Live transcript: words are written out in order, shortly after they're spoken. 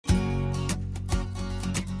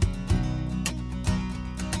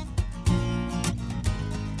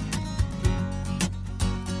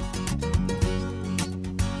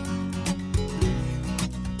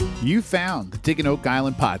You found the Digging Oak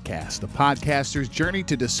Island podcast, a podcaster's journey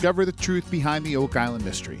to discover the truth behind the Oak Island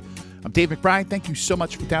mystery. I'm Dave McBride. Thank you so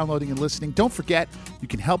much for downloading and listening. Don't forget, you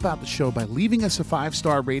can help out the show by leaving us a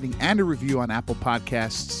 5-star rating and a review on Apple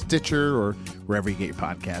Podcasts, Stitcher, or wherever you get your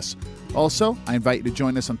podcasts. Also, I invite you to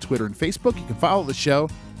join us on Twitter and Facebook. You can follow the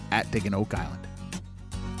show at Digging Oak Island.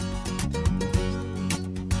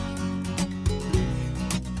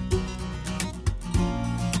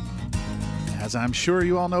 As I'm sure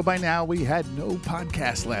you all know by now, we had no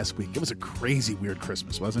podcast last week. It was a crazy, weird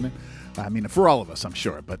Christmas, wasn't it? I mean, for all of us, I'm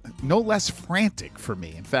sure, but no less frantic for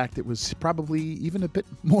me. In fact, it was probably even a bit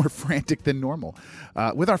more frantic than normal.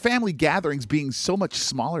 With our family gatherings being so much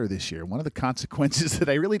smaller this year, one of the consequences that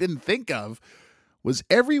I really didn't think of was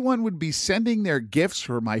everyone would be sending their gifts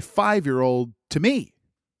for my 5-year-old to me,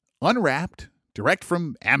 unwrapped, direct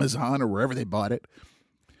from Amazon or wherever they bought it,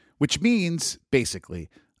 which means, basically,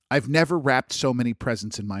 I've never wrapped so many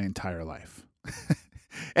presents in my entire life.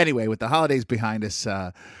 Anyway, with the holidays behind us,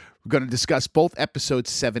 we're going to discuss both episodes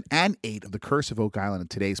 7 and 8 of The Curse of Oak Island in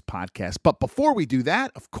today's podcast. But before we do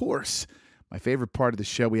that, of course, my favorite part of the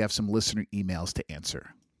show, we have some listener emails to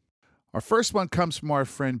answer. Our first one comes from our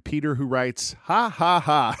friend Peter, who writes, "Ha ha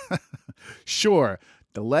ha. Sure,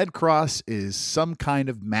 the lead cross is some kind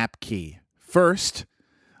of map key. First,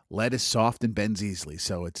 lead is soft and bends easily,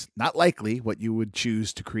 so it's not likely what you would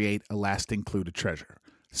choose to create a lasting clue to treasure.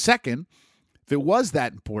 Second, if it was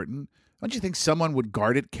that important, don't you think someone would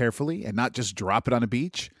guard it carefully and not just drop it on a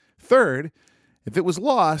beach? Third, if it was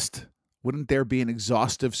lost, wouldn't there be an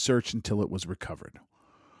exhaustive search until it was recovered?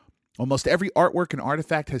 Almost every artwork and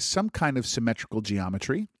artifact has some kind of symmetrical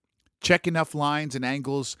geometry. Check enough lines and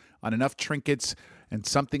angles on enough trinkets, and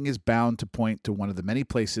something is bound to point to one of the many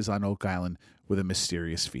places on Oak Island with a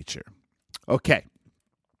mysterious feature." Okay,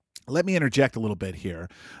 let me interject a little bit here.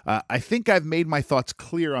 I think I've made my thoughts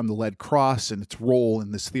clear on the lead cross and its role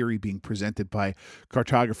in this theory being presented by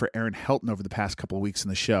cartographer Aaron Helton over the past couple of weeks in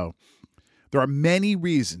the show. There are many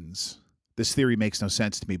reasons this theory makes no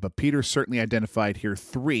sense to me, but Peter certainly identified here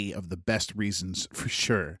 3 of the best reasons for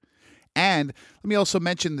sure. And let me also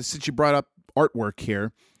mention that since you brought up artwork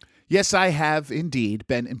here, yes, I have indeed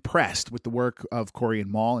been impressed with the work of Corey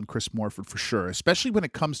and Mall and Chris Morford for sure, especially when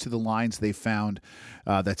it comes to the lines they found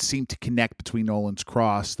that seem to connect between Nolan's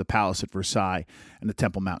Cross, the Palace at Versailles, and the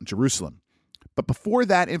Temple Mount in Jerusalem. But before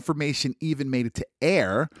that information even made it to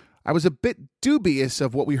air, I was a bit dubious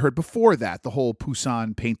of what we heard before that, the whole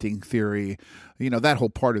Poussin painting theory, that whole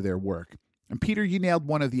part of their work. And Peter, you nailed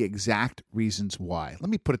one of the exact reasons why. Let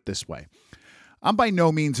me put it this way. I'm by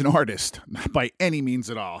no means an artist, not by any means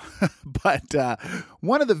at all. But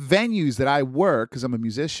one of the venues that I work, because I'm a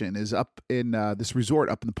musician, is up in this resort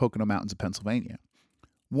up in the Pocono Mountains of Pennsylvania.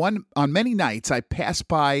 On many nights, I pass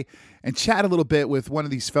by and chat a little bit with one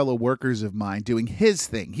of these fellow workers of mine doing his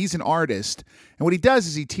thing. He's an artist, and what he does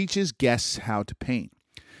is he teaches guests how to paint.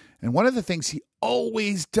 And one of the things he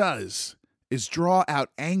always does is draw out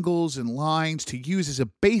angles and lines to use as a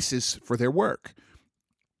basis for their work.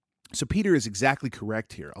 So Peter is exactly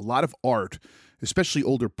correct here. A lot of art, especially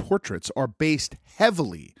older portraits, are based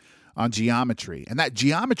heavily on geometry. And that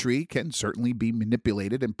geometry can certainly be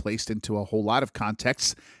manipulated and placed into a whole lot of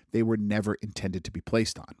contexts they were never intended to be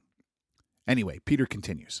placed on. Anyway, Peter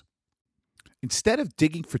continues. Instead of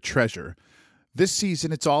digging for treasure, this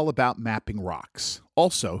season it's all about mapping rocks.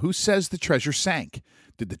 Also, who says the treasure sank?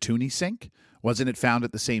 Did the Toonie sink? Wasn't it found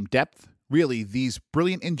at the same depth? Really, these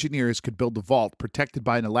brilliant engineers could build a vault protected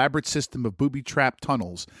by an elaborate system of booby-trap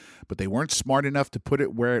tunnels, but they weren't smart enough to put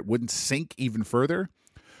it where it wouldn't sink even further?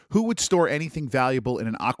 Who would store anything valuable in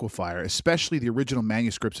an aquifer, especially the original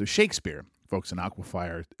manuscripts of Shakespeare? Folks, an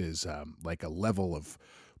aquifer is like a level of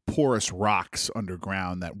porous rocks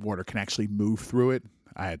underground that water can actually move through it.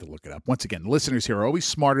 I had to look it up. Once again, the listeners here are always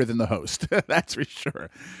smarter than the host. That's for sure.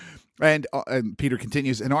 And Peter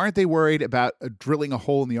continues, and aren't they worried about drilling a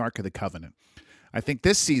hole in the Ark of the Covenant? I think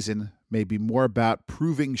this season may be more about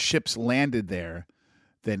proving ships landed there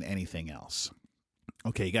than anything else.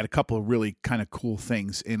 Okay, you got a couple of really kind of cool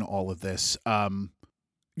things in all of this.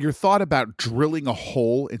 Your thought about drilling a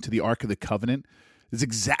hole into the Ark of the Covenant is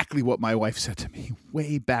exactly what my wife said to me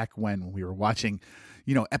way back when we were watching,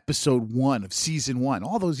 episode 1 of season 1,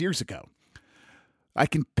 all those years ago. I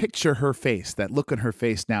can picture her face, that look on her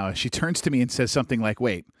face now, as she turns to me and says something like,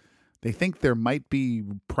 wait, they think there might be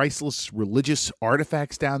priceless religious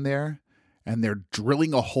artifacts down there, and they're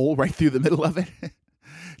drilling a hole right through the middle of it? It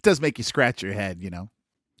does make you scratch your head,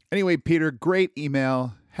 Anyway, Peter, great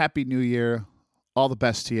email. Happy New Year. All the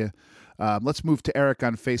best to you. Let's move to Eric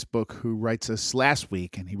on Facebook, who writes us last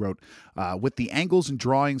week, and he wrote, with the angles and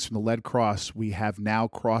drawings from the lead cross, we have now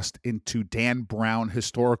crossed into Dan Brown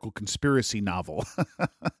historical conspiracy novel,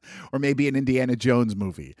 or maybe an Indiana Jones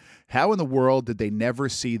movie. How in the world did they never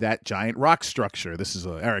see that giant rock structure? This is,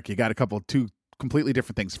 Eric, you got two completely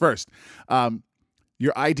different things. First,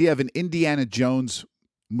 your idea of an Indiana Jones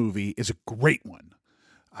movie is a great one.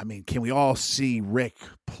 I mean, can we all see Rick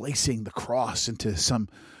placing the cross into some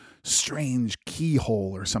strange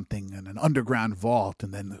keyhole or something in an underground vault,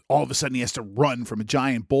 and then all of a sudden he has to run from a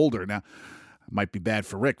giant boulder? Now, it might be bad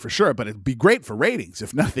for Rick for sure, but it'd be great for ratings,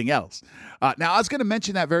 if nothing else. Now, I was going to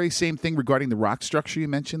mention that very same thing regarding the rock structure you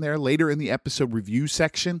mentioned there later in the episode review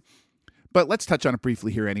section, but let's touch on it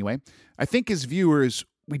briefly here anyway. I think as viewers,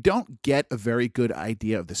 we don't get a very good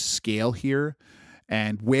idea of the scale here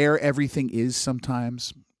and where everything is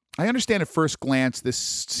sometimes. I understand at first glance this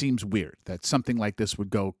seems weird, that something like this would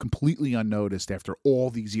go completely unnoticed after all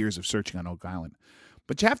these years of searching on Oak Island.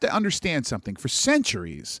 But you have to understand something. For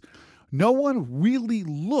centuries, no one really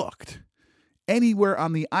looked anywhere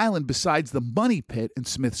on the island besides the Money Pit and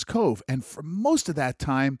Smith's Cove. And for most of that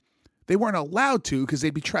time, they weren't allowed to because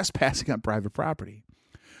they'd be trespassing on private property.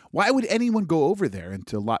 Why would anyone go over there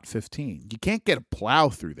into Lot 15? You can't get a plow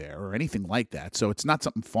through there or anything like that, so it's not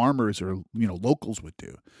something farmers or locals would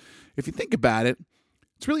do. If you think about it,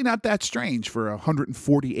 it's really not that strange for a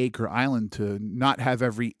 140-acre island to not have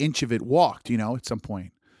every inch of it walked, at some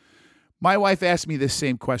point. My wife asked me this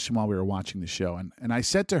same question while we were watching the show, and I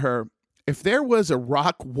said to her, if there was a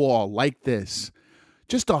rock wall like this,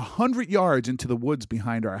 just 100 yards into the woods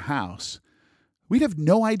behind our house, we'd have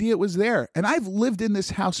no idea it was there. And I've lived in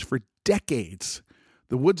this house for decades.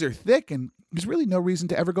 The woods are thick, and there's really no reason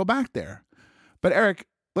to ever go back there. But Eric,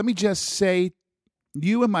 let me just say,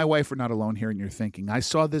 you and my wife are not alone here in your thinking. I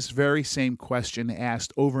saw this very same question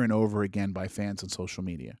asked over and over again by fans on social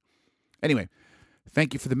media. Anyway,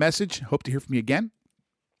 thank you for the message. Hope to hear from you again.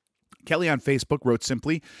 Kelly on Facebook wrote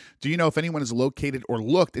simply, do you know if anyone has located or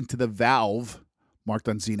looked into the valve marked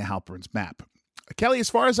on Zena Halpern's map? Kelly, as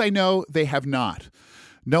far as I know, they have not.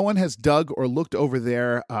 No one has dug or looked over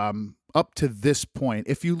there up to this point.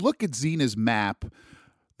 If you look at Zena's map,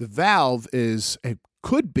 the valve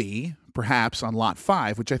could be perhaps on Lot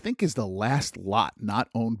 5, which I think is the last lot not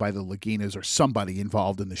owned by the Laginas or somebody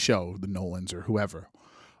involved in the show, the Nolans or whoever.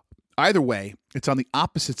 Either way, it's on the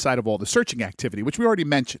opposite side of all the searching activity, which we already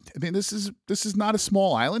mentioned. I mean, this is not a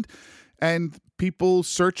small island, and people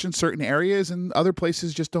search in certain areas and other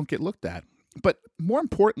places just don't get looked at. But more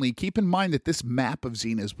importantly, keep in mind that this map of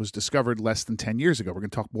Zena's was discovered less than 10 years ago. We're going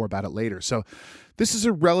to talk more about it later. So this is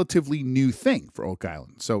a relatively new thing for Oak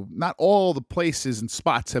Island. So not all the places and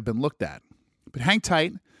spots have been looked at. But hang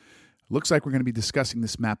tight. Looks like we're going to be discussing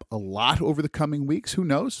this map a lot over the coming weeks. Who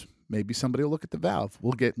knows? Maybe somebody will look at the valve.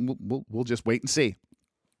 We'll just wait and see.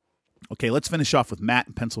 Okay, let's finish off with Matt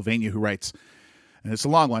in Pennsylvania, who writes, and it's a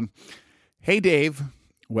long one. Hey, Dave.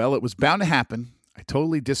 Well, it was bound to happen. I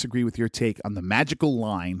totally disagree with your take on the magical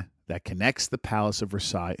line that connects the Palace of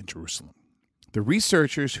Versailles and Jerusalem. The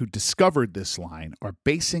researchers who discovered this line are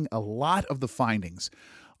basing a lot of the findings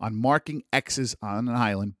on marking X's on an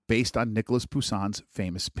island based on Nicolas Poussin's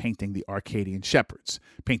famous painting, The Arcadian Shepherds,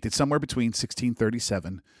 painted somewhere between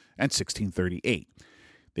 1637 and 1638.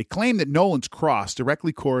 They claim that Nolan's cross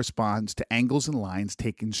directly corresponds to angles and lines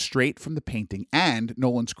taken straight from the painting, and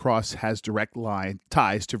Nolan's cross has direct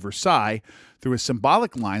ties to Versailles through a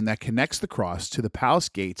symbolic line that connects the cross to the palace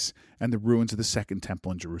gates and the ruins of the Second Temple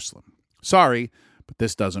in Jerusalem. Sorry, but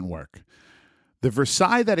this doesn't work. The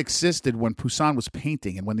Versailles that existed when Poussin was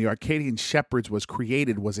painting and when the Arcadian Shepherds was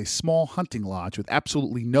created was a small hunting lodge with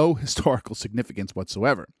absolutely no historical significance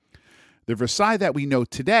whatsoever. The Versailles that we know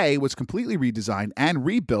today was completely redesigned and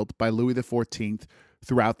rebuilt by Louis XIV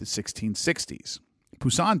throughout the 1660s.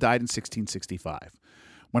 Poussin died in 1665.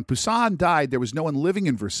 When Poussin died, there was no one living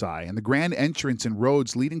in Versailles, and the grand entrance and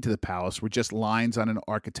roads leading to the palace were just lines on an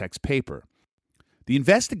architect's paper. The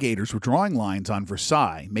investigators were drawing lines on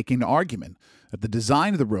Versailles, making an argument that the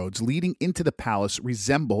design of the roads leading into the palace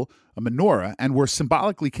resemble a menorah and were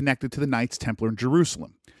symbolically connected to the Knights Templar in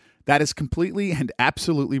Jerusalem. That is completely and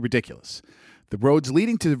absolutely ridiculous. The roads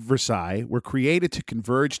leading to Versailles were created to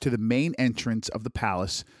converge to the main entrance of the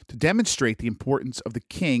palace to demonstrate the importance of the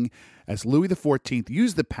king, as Louis XIV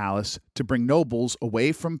used the palace to bring nobles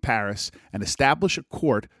away from Paris and establish a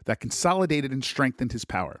court that consolidated and strengthened his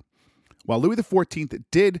power. While Louis XIV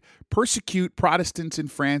did persecute Protestants in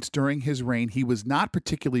France during his reign, he was not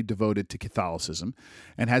particularly devoted to Catholicism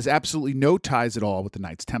and has absolutely no ties at all with the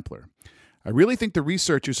Knights Templar. I really think the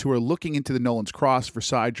researchers who are looking into the Nolan's Cross,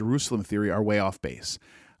 Versailles, Jerusalem theory are way off base.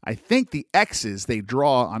 I think the X's they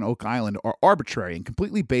draw on Oak Island are arbitrary and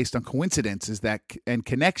completely based on coincidences and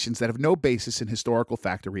connections that have no basis in historical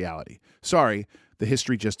fact or reality. Sorry, the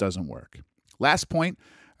history just doesn't work. Last point,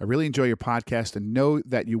 I really enjoy your podcast and know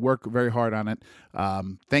that you work very hard on it.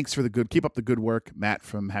 Thanks for keep up the good work, Matt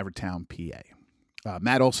from Havertown, PA.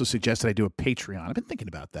 Matt also suggested I do a Patreon. I've been thinking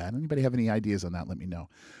about that. Anybody have any ideas on that? Let me know.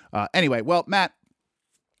 Anyway, well, Matt,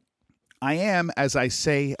 I am, as I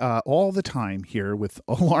say all the time here with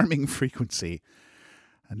alarming frequency,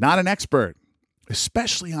 not an expert,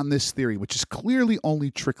 especially on this theory, which is clearly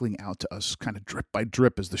only trickling out to us kind of drip by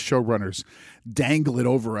drip as the showrunners dangle it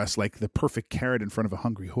over us like the perfect carrot in front of a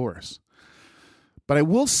hungry horse. But I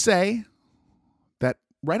will say that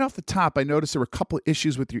right off the top, I noticed there were a couple of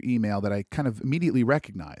issues with your email that I kind of immediately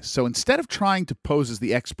recognized. So instead of trying to pose as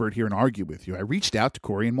the expert here and argue with you, I reached out to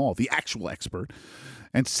Corian Mall, the actual expert,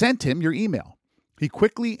 and sent him your email. He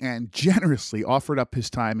quickly and generously offered up his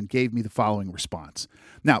time and gave me the following response.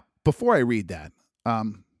 Now, before I read that,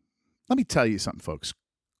 let me tell you something, folks.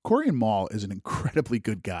 Corian Mall is an incredibly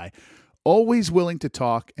good guy, always willing to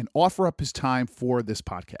talk and offer up his time for this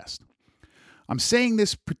podcast. I'm saying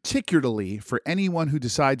this particularly for anyone who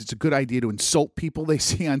decides it's a good idea to insult people they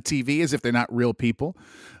see on TV as if they're not real people.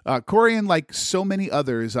 Corian, like so many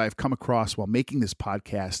others I've come across while making this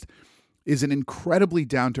podcast, is an incredibly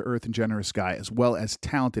down-to-earth and generous guy, as well as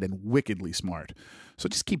talented and wickedly smart. So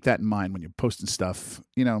just keep that in mind when you're posting stuff.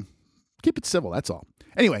 Keep it civil, that's all.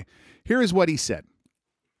 Anyway, here is what he said.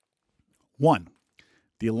 1.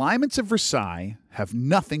 The alignments of Versailles have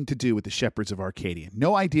nothing to do with the Shepherds of Arcadia.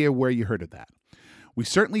 No idea where you heard of that. We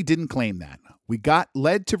certainly didn't claim that. We got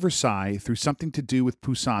led to Versailles through something to do with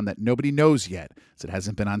Poussin that nobody knows yet, as it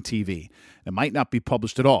hasn't been on TV. It might not be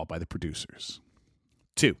published at all by the producers.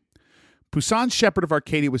 2. Poussin's Shepherd of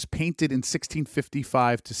Arcadia was painted in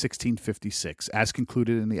 1655 to 1656, as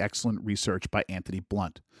concluded in the excellent research by Anthony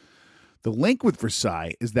Blunt. The link with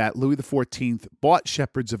Versailles is that Louis XIV bought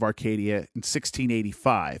Shepherds of Arcadia in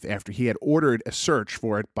 1685 after he had ordered a search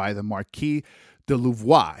for it by the Marquis de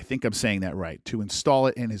Louvois, I think I'm saying that right, to install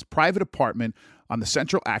it in his private apartment on the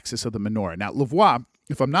central axis of the menorah. Now, Louvois,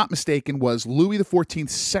 if I'm not mistaken, was Louis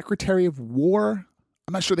XIV's Secretary of War.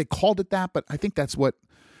 I'm not sure they called it that, but I think that's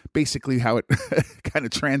basically how it kind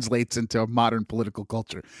of translates into modern political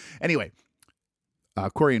culture. Anyway,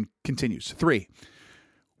 Corian continues. 3.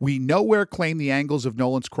 We nowhere claim the angles of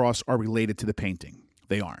Nolan's cross are related to the painting.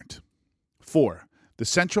 They aren't. 4. The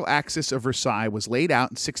central axis of Versailles was laid out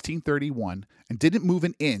in 1631 and didn't move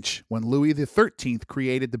an inch when Louis XIII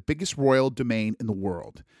created the biggest royal domain in the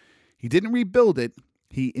world. He didn't rebuild it,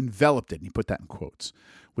 he enveloped it, and he put that in quotes,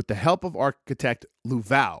 with the help of architect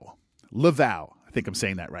Louvois. I think I'm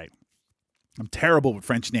saying that right. I'm terrible with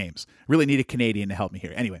French names. Really need a Canadian to help me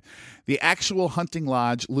here. Anyway, the actual hunting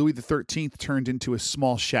lodge Louis XIII turned into a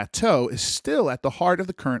small chateau is still at the heart of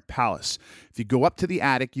the current palace. If you go up to the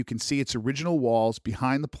attic, you can see its original walls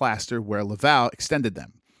behind the plaster where Laval extended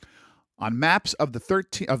them. On maps of the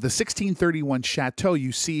 1631 chateau,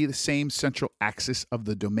 you see the same central axis of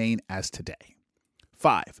the domain as today.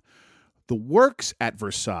 5. The works at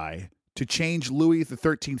Versailles to change Louis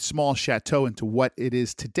XIII's small chateau into what it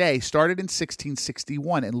is today started in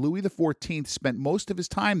 1661, and Louis XIV spent most of his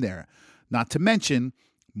time there, not to mention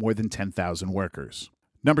more than 10,000 workers.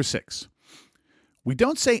 Number 6. We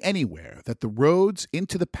don't say anywhere that the roads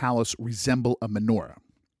into the palace resemble a menorah.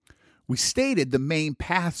 We stated the main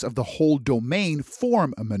paths of the whole domain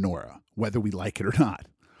form a menorah, whether we like it or not.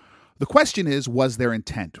 The question is, was there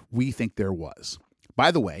intent? We think there was.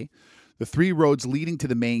 By the way, the 3 roads leading to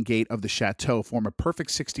the main gate of the chateau form a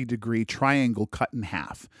perfect 60-degree triangle cut in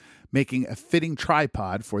half, making a fitting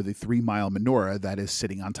tripod for the 3-mile menorah that is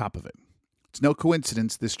sitting on top of it. It's no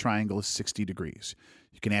coincidence this triangle is 60 degrees.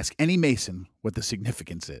 You can ask any Mason what the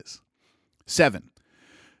significance is. 7.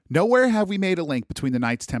 Nowhere have we made a link between the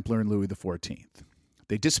Knights Templar and Louis XIV.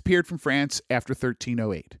 They disappeared from France after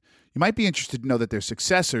 1308. You might be interested to know that their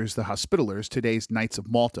successors, the Hospitallers, today's Knights of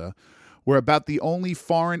Malta, were about the only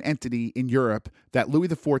foreign entity in Europe that Louis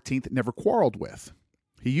XIV never quarreled with.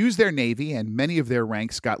 He used their navy, and many of their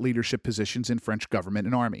ranks got leadership positions in French government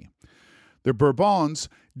and army. The Bourbons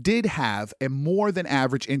did have a more than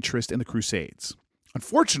average interest in the Crusades.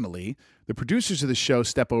 Unfortunately, the producers of the show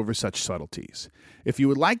step over such subtleties. If you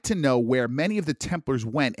would like to know where many of the Templars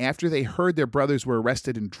went after they heard their brothers were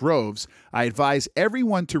arrested in droves, I advise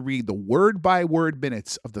everyone to read the word-by-word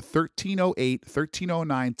minutes of the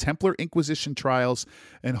 1308-1309 Templar Inquisition trials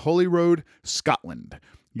in Holyrood, Scotland.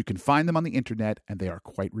 You can find them on the internet, and they are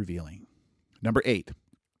quite revealing. Number 8.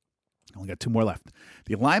 Only got 2 more left.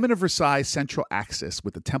 The alignment of Versailles' central axis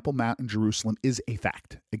with the Temple Mount in Jerusalem is a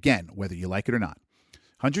fact. Again, whether you like it or not.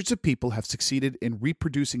 Hundreds of people have succeeded in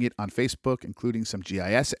reproducing it on Facebook, including some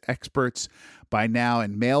GIS experts by now,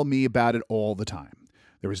 and mail me about it all the time.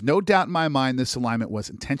 There is no doubt in my mind this alignment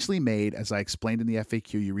was intentionally made, as I explained in the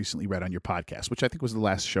FAQ you recently read on your podcast, which I think was the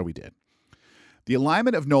last show we did. The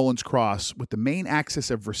alignment of Nolan's cross with the main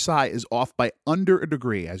axis of Versailles is off by under a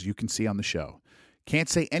degree, as you can see on the show. Can't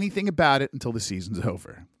say anything about it until the season's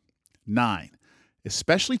over. 9.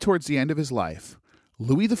 Especially towards the end of his life,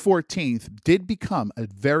 Louis XIV did become a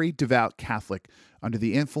very devout Catholic under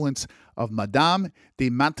the influence of Madame de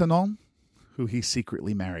Maintenon, who he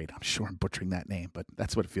secretly married. I'm sure I'm butchering that name, but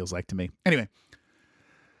that's what it feels like to me. Anyway,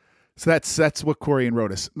 so that's what Corey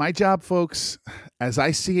wrote us. My job, folks, as I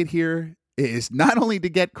see it here, is not only to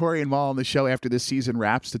get Corey and Mal on the show after this season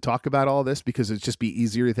wraps to talk about all this, because it'd just be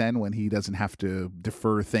easier then when he doesn't have to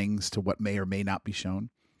defer things to what may or may not be shown.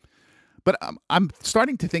 But I'm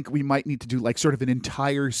starting to think we might need to do like sort of an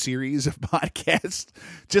entire series of podcasts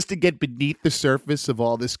just to get beneath the surface of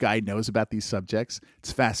all this guy knows about these subjects.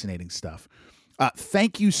 It's fascinating stuff.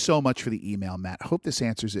 Thank you so much for the email, Matt. I hope this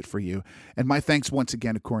answers it for you. And my thanks once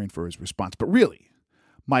again to Corey for his response. But really,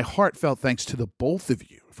 my heartfelt thanks to the both of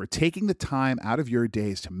you for taking the time out of your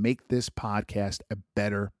days to make this podcast a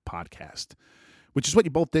better podcast, which is what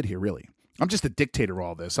you both did here, really. I'm just a dictator of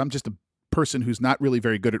all this. I'm just a person who's not really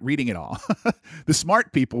very good at reading it all. The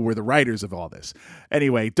smart people were the writers of all this.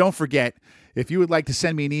 Anyway, don't forget, if you would like to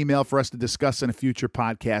send me an email for us to discuss in a future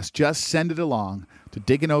podcast, just send it along to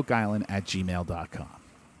digginoakisland@gmail.com.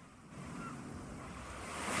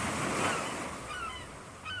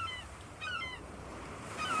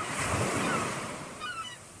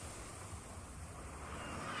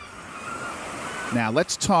 Now,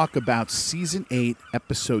 let's talk about Season 8,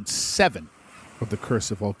 Episode 7 of The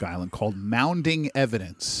Curse of Oak Island, called Mounding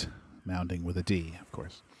Evidence. Mounding with a D, of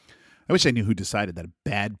course. I wish I knew who decided that a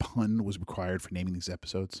bad pun was required for naming these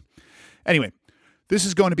episodes. Anyway, this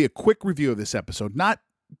is going to be a quick review of this episode, not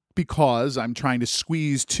because I'm trying to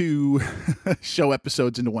squeeze 2 show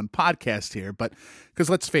episodes into one podcast here, but because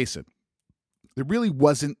let's face it, there really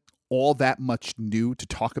wasn't all that much new to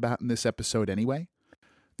talk about in this episode anyway.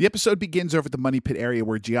 The episode begins over at the Money Pit area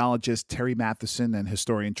where geologist Terry Matheson and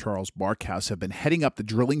historian Charles Barkhouse have been heading up the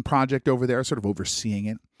drilling project over there, sort of overseeing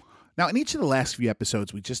it. Now, in each of the last few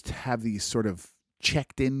episodes, we just have these sort of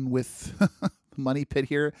checked in with the Money Pit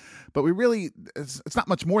here, but we really, it's not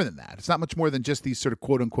much more than that. It's not much more than just these sort of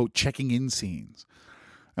quote-unquote checking in scenes.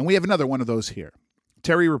 And we have another one of those here.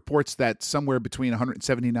 Terry reports that somewhere between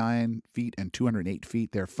 179 feet and 208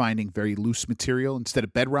 feet, they're finding very loose material. Instead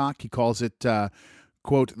of bedrock, he calls it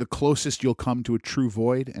quote, the closest you'll come to a true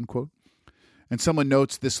void, end quote. And someone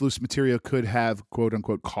notes this loose material could have, quote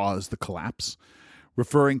unquote, caused the collapse,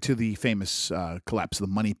 referring to the famous collapse of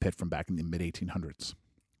the Money Pit from back in the mid-1800s.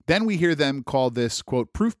 Then we hear them call this,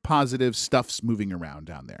 quote, proof positive stuff's moving around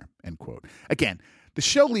down there, end quote. Again, the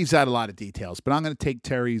show leaves out a lot of details, but I'm going to take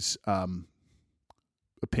Terry's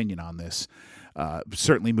opinion on this,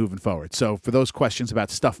 certainly moving forward. So for those questions about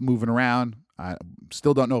stuff moving around, I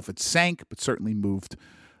still don't know if it sank, but certainly moved,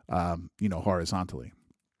 horizontally.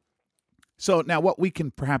 So now what we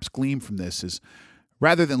can perhaps glean from this is,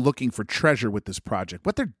 rather than looking for treasure with this project,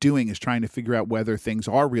 what they're doing is trying to figure out whether things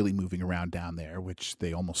are really moving around down there, which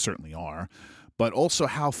they almost certainly are, but also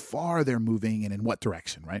how far they're moving and in what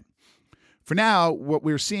direction, right? For now, what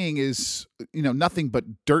we're seeing is, nothing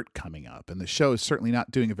but dirt coming up, and the show is certainly not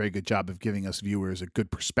doing a very good job of giving us viewers a good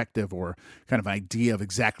perspective or kind of idea of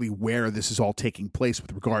exactly where this is all taking place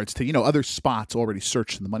with regards to, other spots already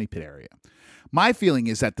searched in the Money Pit area. My feeling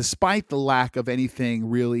is that despite the lack of anything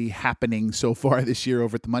really happening so far this year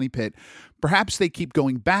over at the Money Pit, perhaps they keep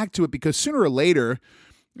going back to it because sooner or later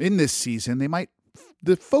in this season,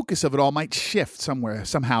 the focus of it all might shift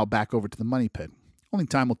somehow back over to the Money Pit. Only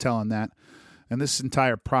time will tell on that. And this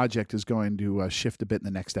entire project is going to shift a bit in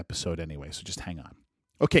the next episode anyway, so just hang on.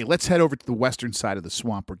 Okay, let's head over to the western side of the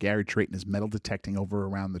swamp where Gary Trayton is metal detecting over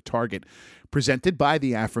around the target, presented by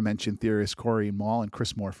the aforementioned theorists Corey Mal and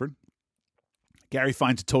Chris Morford. Gary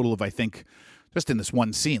finds a total of, I think, just in this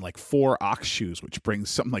one scene, like 4 ox shoes, which brings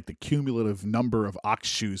something like the cumulative number of ox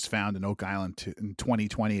shoes found in Oak Island in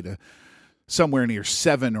 2020 to somewhere near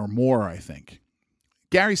 7 or more, I think.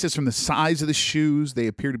 Gary says from the size of the shoes, they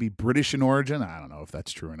appear to be British in origin. I don't know if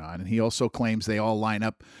that's true or not. And he also claims they all line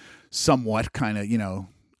up somewhat kind of,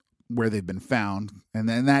 where they've been found. And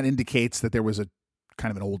then that indicates that there was a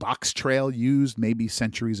kind of an old ox trail used maybe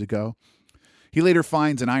centuries ago. He later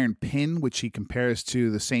finds an iron pin, which he compares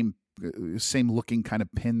to the same same looking kind of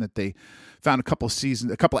pin that they found a couple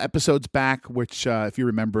episodes back, which, if you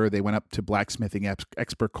remember, they went up to blacksmithing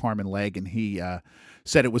expert Carmen Legg, and he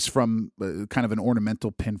said it was from kind of an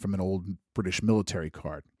ornamental pin from an old British military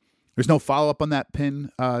card. There's no follow-up on that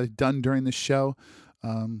pin done during this show,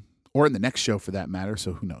 or in the next show for that matter,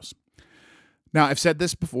 so who knows. Now, I've said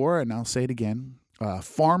this before, and I'll say it again.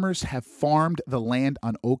 Farmers have farmed the land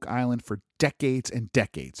on Oak Island for decades and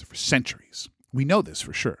decades, for centuries. We know this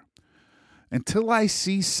for sure. Until I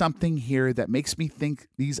see something here that makes me think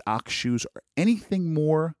these ox shoes are anything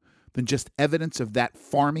more than just evidence of that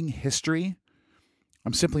farming history,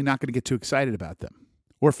 I'm simply not going to get too excited about them.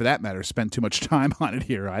 Or for that matter, spend too much time on it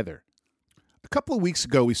here either. A couple of weeks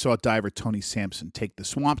ago, we saw diver Tony Sampson take the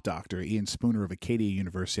swamp doctor, Ian Spooner of Acadia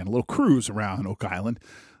University, on a little cruise around Oak Island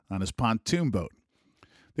on his pontoon boat.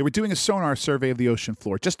 They were doing a sonar survey of the ocean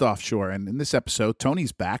floor just offshore, and in this episode,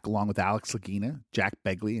 Tony's back along with Alex Lagina, Jack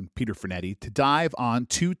Begley, and Peter Frenetti to dive on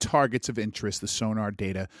two targets of interest the sonar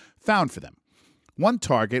data found for them. One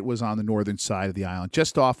target was on the northern side of the island,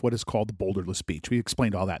 just off what is called the Boulderless Beach. We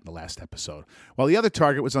explained all that in the last episode. While the other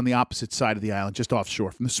target was on the opposite side of the island, just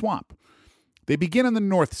offshore from the swamp. They begin on the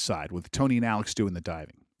north side, with Tony and Alex doing the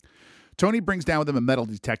diving. Tony brings down with him a metal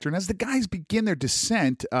detector, and as the guys begin their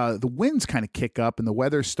descent, the winds kind of kick up, and the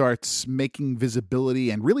weather starts making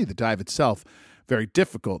visibility and really the dive itself very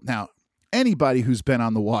difficult. Now, anybody who's been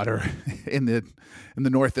on the water in the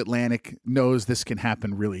North Atlantic knows this can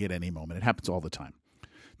happen really at any moment. It happens all the time.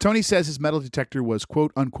 Tony says his metal detector was,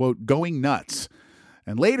 quote unquote, going nuts.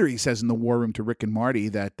 And later he says in the war room to Rick and Marty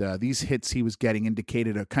that these hits he was getting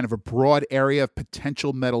indicated a kind of a broad area of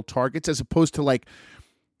potential metal targets, as opposed to, like,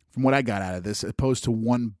 from what I got out of this, opposed to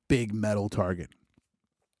one big metal target.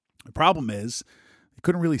 The problem is they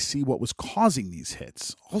couldn't really see what was causing these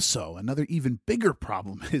hits. Also, another even bigger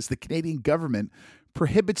problem is the Canadian government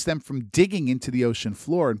prohibits them from digging into the ocean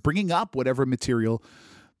floor and bringing up whatever material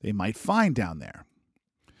they might find down there.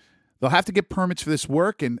 They'll have to get permits for this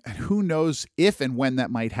work, and who knows if and when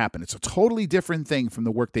that might happen. It's a totally different thing from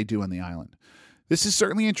the work they do on the island. This is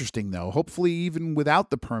certainly interesting, though. Hopefully, even without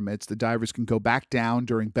the permits, the divers can go back down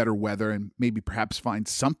during better weather and maybe perhaps find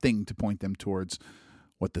something to point them towards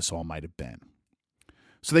what this all might have been.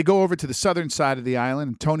 So they go over to the southern side of the island,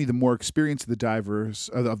 and Tony, the more experienced of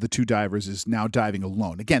the two divers, is now diving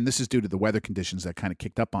alone. Again, this is due to the weather conditions that kind of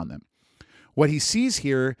kicked up on them. What he sees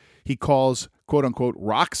here, he calls, quote-unquote,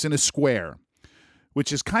 rocks in a square,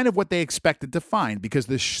 which is kind of what they expected to find because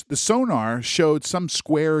the sonar showed some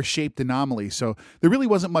square-shaped anomaly. So there really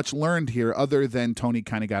wasn't much learned here other than Tony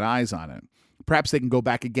kind of got eyes on it. Perhaps they can go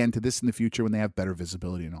back again to this in the future when they have better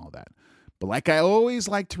visibility and all that. But like I always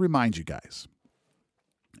like to remind you guys,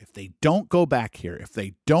 if they don't go back here, if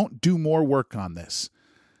they don't do more work on this,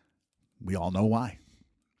 we all know why.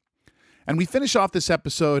 And we finish off this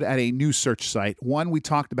episode at a new search site, one we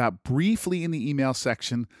talked about briefly in the email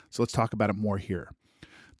section, so let's talk about it more here.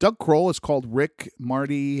 Doug Kroll has called Rick,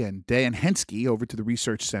 Marty, and Dan Henske over to the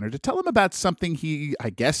research center to tell them about something he, I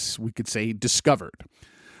guess we could say, discovered.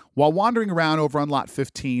 While wandering around over on Lot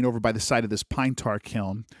 15, over by the site of this pine tar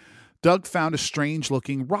kiln, Doug found a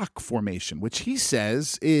strange-looking rock formation, which he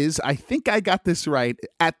says is, I think I got this right,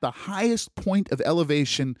 at the highest point of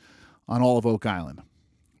elevation on all of Oak Island.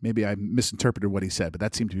 Maybe I misinterpreted what he said, but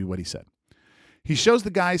that seemed to be what he said. He shows the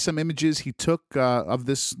guys some images he took of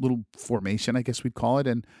this little formation, I guess we'd call it.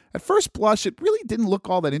 And at first blush, it really didn't look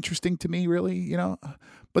all that interesting to me, really, you know.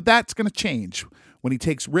 But that's going to change when he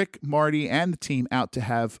takes Rick, Marty, and the team out to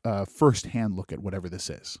have a first-hand look at whatever this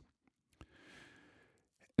is.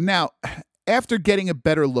 Now, after getting a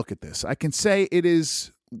better look at this, I can say it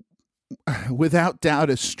is, without doubt,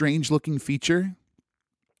 a strange-looking feature.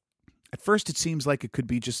 At first, it seems like it could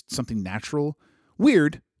be just something natural.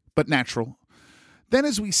 Weird, but natural. Then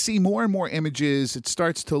as we see more and more images, it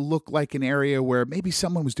starts to look like an area where maybe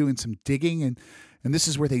someone was doing some digging, and this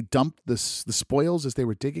is where they dumped the spoils as they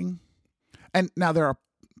were digging. And now there are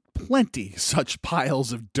plenty such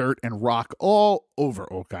piles of dirt and rock all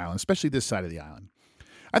over Oak Island, especially this side of the island.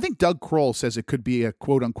 I think Doug Kroll says it could be a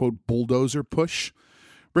quote-unquote bulldozer push.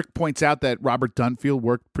 Rick points out that Robert Dunfield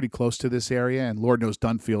worked pretty close to this area, and Lord knows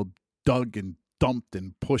Dunfield dug and dumped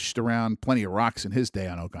and pushed around plenty of rocks in his day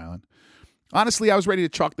on Oak Island. Honestly, I was ready to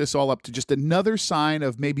chalk this all up to just another sign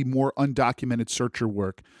of maybe more undocumented searcher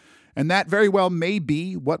work, and that very well may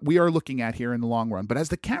be what we are looking at here in the long run. But as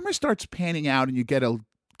the camera starts panning out and you get a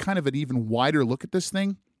kind of an even wider look at this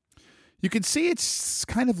thing, You can see it's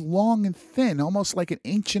kind of long and thin, almost like an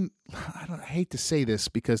ancient, I hate to say this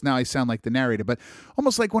because now I sound like the narrator, but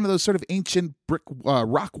almost like one of those sort of ancient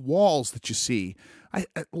rock walls that you see.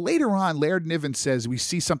 Later on, Laird Niven says we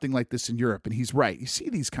see something like this in Europe, and he's right. You see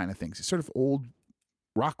these kind of things, these sort of old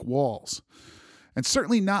rock walls. And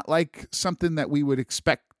certainly not like something that we would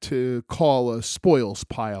expect to call a spoils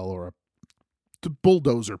pile or a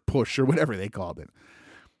bulldozer push or whatever they called it.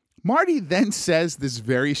 Marty then says this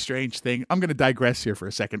very strange thing. I'm going to digress here for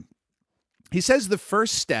a second. He says the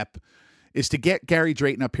first step is to get Gary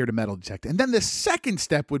Drayton up here to metal detect. And then the second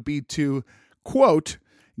step would be to, quote,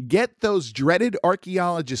 get those dreaded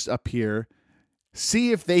archaeologists up here,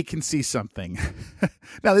 see if they can see something.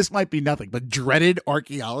 Now, this might be nothing, but dreaded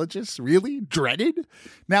archaeologists? Really? Dreaded?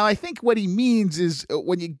 Now, I think what he means is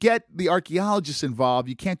when you get the archaeologists involved,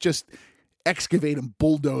 you can't just excavate and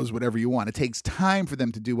bulldoze whatever you want. It takes time for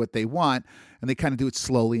them to do what they want, and they kind of do it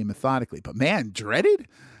slowly and methodically. But man, dreaded?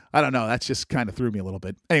 I don't know. That just kind of threw me a little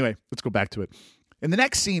bit. Anyway, let's go back to it. In the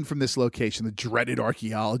next scene from this location, the dreaded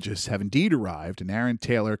archaeologists have indeed arrived, and Aaron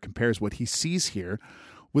Taylor compares what he sees here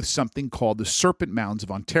with something called the Serpent Mounds of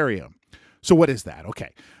Ontario. So what is that?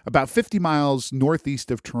 Okay, about 50 miles northeast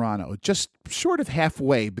of Toronto, just short of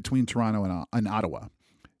halfway between Toronto and Ottawa,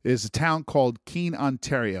 is a town called Keene,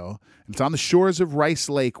 Ontario. And it's on the shores of Rice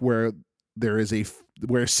Lake, where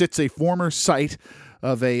sits a former site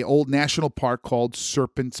of a old national park called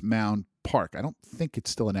Serpent's Mound Park. I don't think it's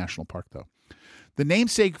still a national park, though. The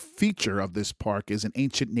namesake feature of this park is an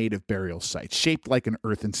ancient native burial site shaped like an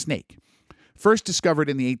earthen snake. First discovered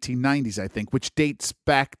in the 1890s, I think, which dates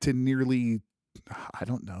back to nearly,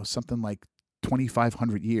 something like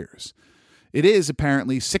 2,500 years. It is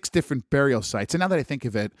apparently 6 different burial sites. And now that I think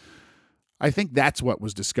of it, I think that's what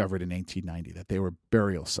was discovered in 1890, that they were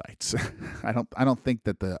burial sites. I don't think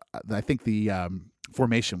that the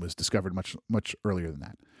formation was discovered much earlier than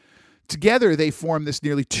that. Together, they form this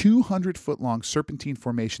nearly 200-foot-long serpentine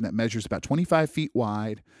formation that measures about 25 feet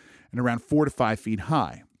wide and around 4 to 5 feet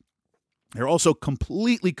high. They're also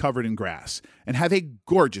completely covered in grass and have a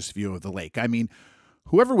gorgeous view of the lake. I mean,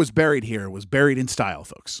 whoever was buried here was buried in style,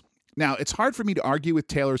 folks. Now, it's hard for me to argue with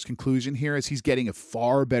Taylor's conclusion here, as he's getting a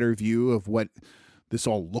far better view of what this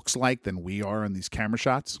all looks like than we are in these camera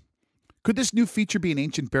shots. Could this new feature be an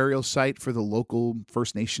ancient burial site for the local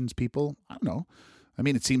First Nations people? I don't know. I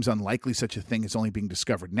mean, it seems unlikely such a thing is only being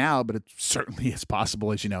discovered now, but it certainly is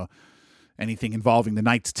possible, as you know, anything involving the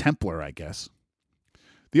Knights Templar, I guess.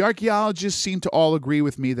 The archaeologists seem to all agree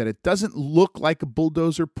with me that it doesn't look like a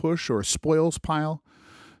bulldozer push or a spoils pile.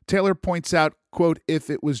 Taylor points out, quote, if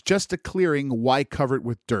it was just a clearing, why cover it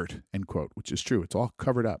with dirt, end quote, which is true. It's all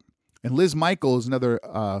covered up. And Liz Michaels, another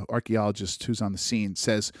archaeologist who's on the scene,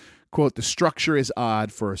 says, quote, the structure is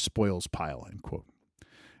odd for a spoils pile, end quote.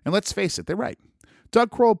 And let's face it, they're right. Doug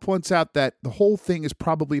Kroll points out that the whole thing is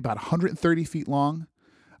probably about 130 feet long.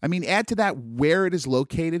 I mean, add to that where it is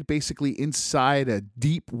located, basically inside a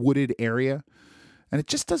deep wooded area, and it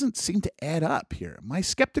just doesn't seem to add up here. My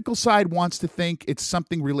skeptical side wants to think it's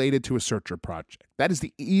something related to a searcher project. That is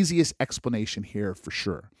the easiest explanation here for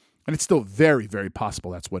sure. And it's still very, very possible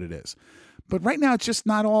that's what it is. But right now, it's just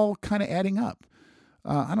not all kind of adding up.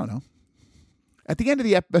 I don't know. At the end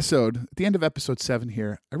of episode 7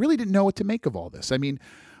 here, I really didn't know what to make of all this. I mean,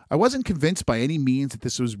 I wasn't convinced by any means that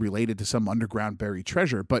this was related to some underground buried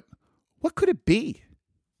treasure, but what could it be?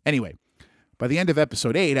 Anyway, by the end of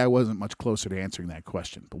episode 8, I wasn't much closer to answering that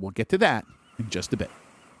question, but we'll get to that in just a bit.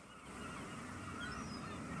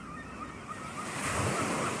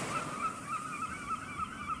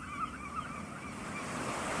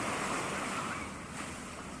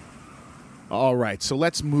 All right, so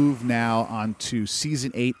let's move now on to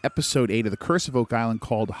Season 8, Episode 8 of The Curse of Oak Island,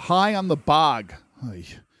 called High on the Bog.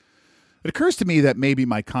 It occurs to me that maybe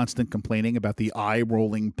my constant complaining about the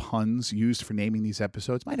eye-rolling puns used for naming these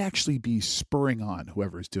episodes might actually be spurring on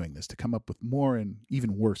whoever is doing this to come up with more and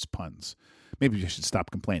even worse puns. Maybe I should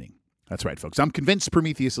stop complaining. That's right, folks. I'm convinced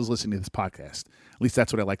Prometheus is listening to this podcast. At least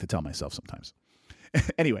that's what I like to tell myself sometimes.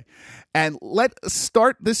 Anyway, and let's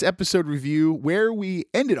start this episode review where we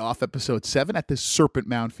ended off episode 7 at this Serpent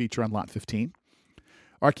Mound feature on Lot 15.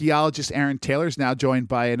 Archaeologist Aaron Taylor is now joined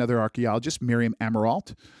by another archaeologist, Miriam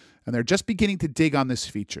Amaralt, and they're just beginning to dig on this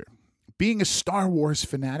feature. Being a Star Wars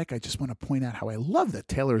fanatic, I just want to point out how I love that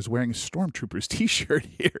Taylor is wearing a Stormtroopers t-shirt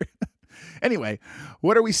here. Anyway,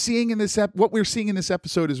 what we're seeing in this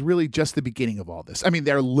episode is really just the beginning of all this. I mean,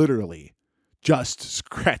 they're literally just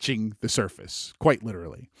scratching the surface, quite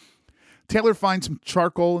literally. Taylor finds some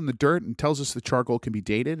charcoal in the dirt and tells us the charcoal can be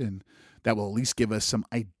dated, and that will at least give us some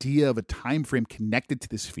idea of a time frame connected to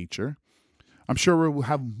this feature. I'm sure we'll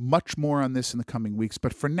have much more on this in the coming weeks,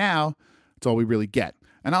 but for now, it's all we really get.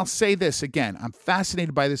 And I'll say this again, I'm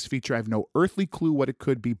fascinated by this feature. I have no earthly clue what it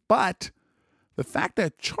could be, but the fact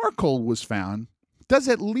that charcoal was found does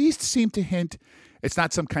at least seem to hint it's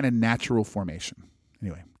not some kind of natural formation.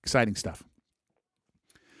 Anyway, exciting stuff.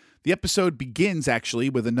 The episode begins actually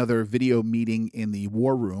with another video meeting in the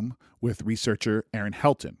war room with researcher Aaron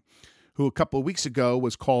Helton, who a couple of weeks ago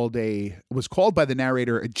was called by the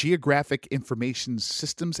narrator a geographic information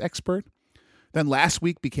systems expert. Then last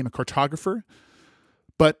week became a cartographer,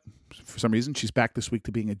 but for some reason she's back this week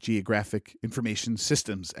to being a geographic information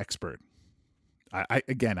systems expert. I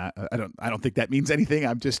don't think that means anything.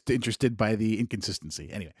 I'm just interested by the inconsistency.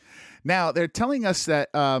 Anyway, now they're telling us that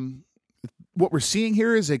what we're seeing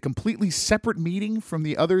here is a completely separate meeting from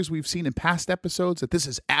the others we've seen in past episodes, that this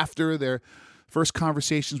is after their first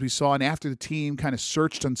conversations we saw and after the team kind of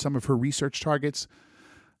searched on some of her research targets.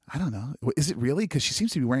 I don't know. Is it really? Because she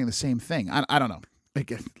seems to be wearing the same thing. I don't know.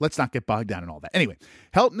 Let's not get bogged down in all that. Anyway,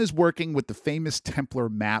 Helton is working with the famous Templar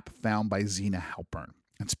map found by Zena Halpern.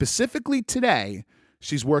 And specifically today,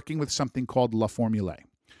 she's working with something called La Formule.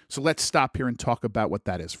 So let's stop here and talk about what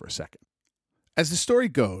that is for a second. As the story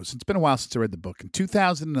goes, it's been a while since I read the book. In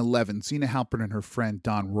 2011, Zena Halpern and her friend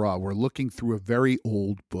Don Raw were looking through a very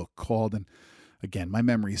old book called, and again, my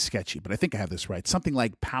memory is sketchy, but I think I have this right, something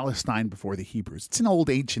like Palestine Before the Hebrews. It's an old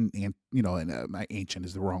ancient, ancient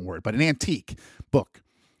is the wrong word, but an antique book.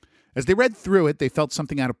 As they read through it, they felt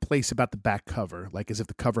something out of place about the back cover, like as if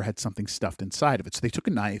the cover had something stuffed inside of it. So they took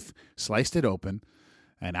a knife, sliced it open,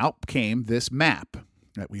 and out came this map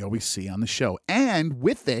that we always see on the show. And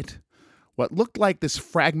with it, what looked like this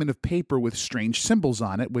fragment of paper with strange symbols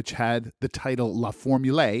on it, which had the title La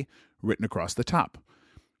Formule written across the top.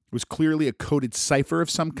 It was clearly a coded cipher of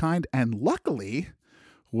some kind, and luckily,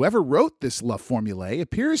 whoever wrote this La Formule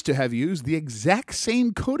appears to have used the exact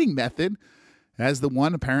same coding method as the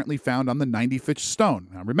one apparently found on the 90-foot stone.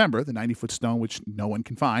 Now remember, the 90-foot stone, which no one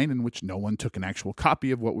can find and which no one took an actual copy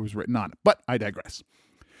of what was written on it. But I digress.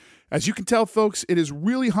 As you can tell, folks, it is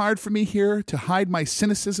really hard for me here to hide my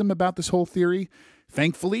cynicism about this whole theory.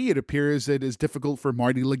 Thankfully, it appears it is difficult for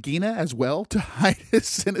Marty Lagina as well to hide his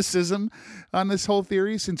cynicism on this whole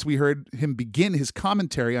theory, since we heard him begin his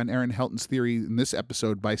commentary on Aaron Helton's theory in this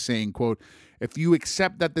episode by saying, quote, "If you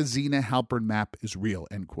accept that the Zena Halpern map is real,"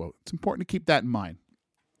 end quote. It's important to keep that in mind.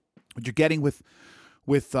 What you're getting with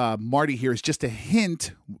Marty here is just a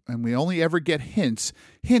hint, and we only ever get hint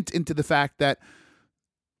into the fact that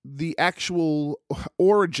the actual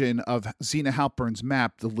origin of Zena Halpern's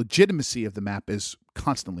map, the legitimacy of the map, is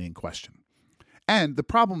constantly in question. And the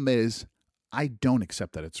problem is, I don't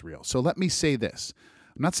accept that it's real. So let me say this.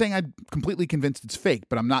 I'm not saying I'm completely convinced it's fake,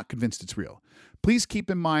 but I'm not convinced it's real. Please keep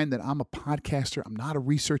in mind that I'm a podcaster. I'm not a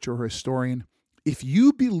researcher or a historian. If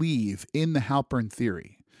you believe in the Halpern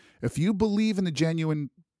theory, if you believe in the genuine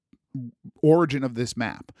origin of this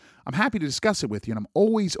map, I'm happy to discuss it with you, and I'm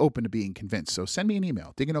always open to being convinced. So send me an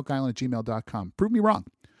email, diggingoakisland@gmail.com. Prove me wrong.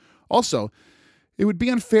 Also, it would be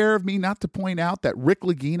unfair of me not to point out that Rick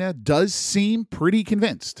Lagina does seem pretty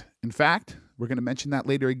convinced. In fact, we're going to mention that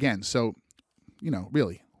later again. So,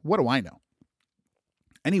 really, what do I know?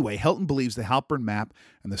 Anyway, Helton believes the Halpern map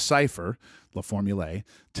and the cipher, La Formule,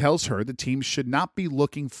 tells her the team should not be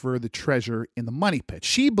looking for the treasure in the money pit.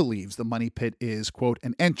 She believes the money pit is, quote,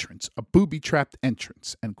 an entrance, a booby-trapped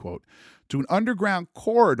entrance, end quote, to an underground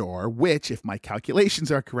corridor which, if my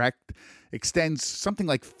calculations are correct, extends something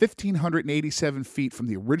like 1,587 feet from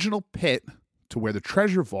the original pit to where the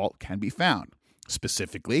treasure vault can be found.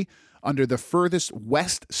 Specifically, under the furthest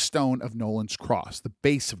west stone of Nolan's Cross, the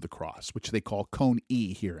base of the cross, which they call Cone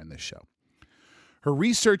E here in this show. Her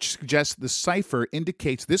research suggests the cipher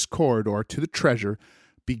indicates this corridor to the treasure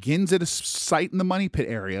begins at a site in the money pit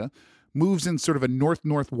area, moves in sort of a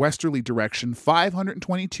north-northwesterly direction,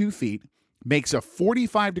 522 feet, makes a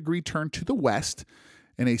 45-degree turn to the west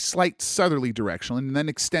in a slight southerly direction, and then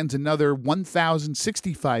extends another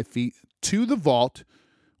 1,065 feet to the vault,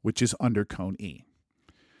 which is under Cone E.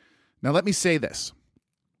 Now, let me say this.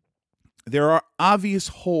 There are obvious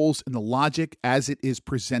holes in the logic as it is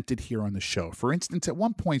presented here on the show. For instance, at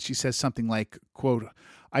one point she says something like, quote,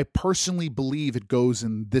 "I personally believe it goes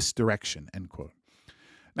in this direction," end quote.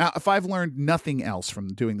 Now, if I've learned nothing else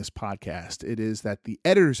from doing this podcast, it is that the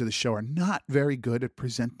editors of the show are not very good at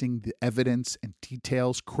presenting the evidence and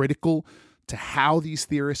details critical to how these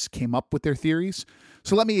theorists came up with their theories.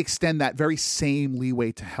 So let me extend that very same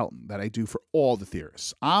leeway to Helton that I do for all the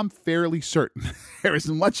theorists. I'm fairly certain there is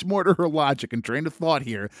much more to her logic and train of thought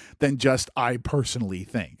here than just "I personally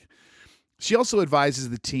think." She also advises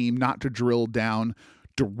the team not to drill down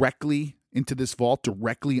directly into this vault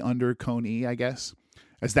directly under Cone E, I guess,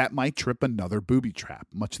 as that might trip another booby trap,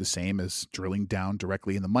 much the same as drilling down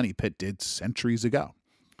directly in the money pit did centuries ago.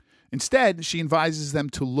 Instead, she advises them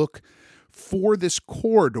to look for this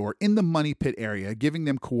corridor in the money pit area, giving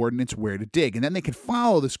them coordinates where to dig, and then they can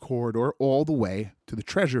follow this corridor all the way to the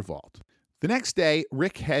treasure vault. The next day,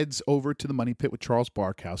 Rick heads over to the money pit with Charles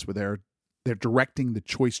Barkhouse, where they're directing the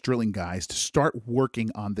choice drilling guys to start working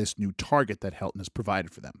on this new target that Helton has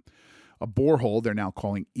provided for them, a borehole they're now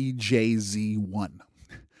calling EJZ-1.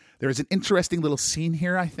 There is an interesting little scene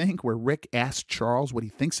here, I think, where Rick asks Charles what he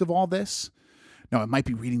thinks of all this. Now, it might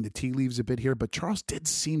be reading the tea leaves a bit here, but Charles did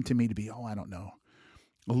seem to me to be, a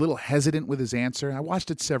little hesitant with his answer. I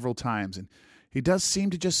watched it several times, and he does seem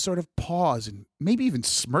to just sort of pause and maybe even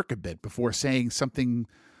smirk a bit before saying something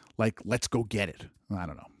like, "Let's go get it." I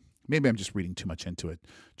don't know. Maybe I'm just reading too much into it.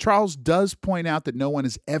 Charles does point out that no one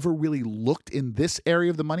has ever really looked in this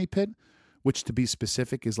area of the money pit, which, to be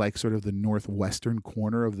specific, is like sort of the northwestern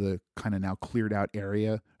corner of the kind of now cleared out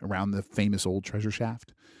area around the famous old treasure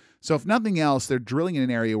shaft. So if nothing else, they're drilling in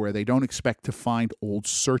an area where they don't expect to find old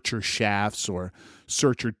searcher shafts or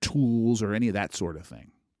searcher tools or any of that sort of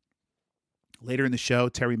thing. Later in the show,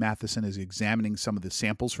 Terry Matheson is examining some of the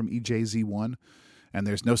samples from EJZ-1, and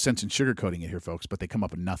there's no sense in sugarcoating it here, folks, but they come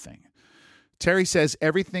up with nothing. Terry says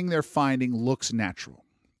everything they're finding looks natural,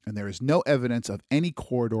 and there is no evidence of any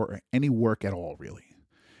corridor or any work at all, really.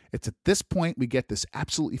 It's at this point we get this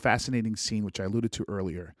absolutely fascinating scene, which I alluded to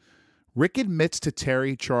earlier. Rick admits to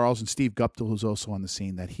Terry, Charles, and Steve Guptill, who's also on the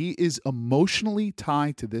scene, that he is emotionally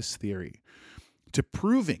tied to this theory, to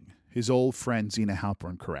proving his old friend Zena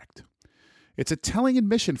Halpern correct. It's a telling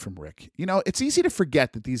admission from Rick. It's easy to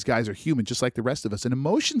forget that these guys are human just like the rest of us, and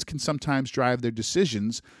emotions can sometimes drive their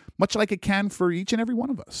decisions, much like it can for each and every one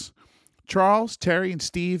of us. Charles, Terry, and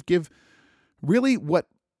Steve give really what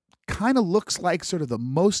kind of looks like sort of the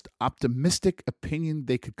most optimistic opinion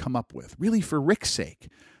they could come up with, really for Rick's sake,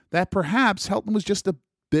 that perhaps Helton was just a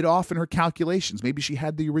bit off in her calculations. Maybe she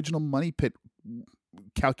had the original money pit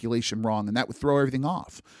calculation wrong, and that would throw everything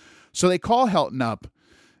off. So they call Helton up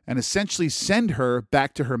and essentially send her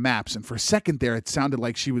back to her maps. And for a second there, it sounded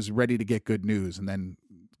like she was ready to get good news, and then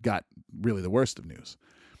got really the worst of news.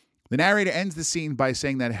 The narrator ends the scene by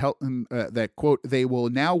saying that Helton, that, quote, "they will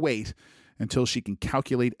now wait until she can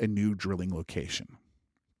calculate a new drilling location."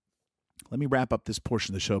 Let me wrap up this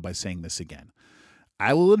portion of the show by saying this again.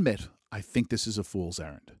 I will admit, I think this is a fool's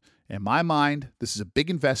errand. In my mind, this is a big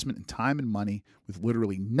investment in time and money with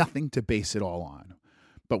literally nothing to base it all on.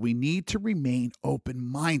 But we need to remain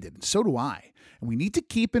open-minded, and so do I. And we need to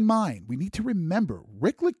keep in mind, we need to remember,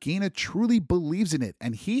 Rick Lagina truly believes in it,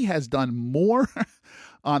 and he has done more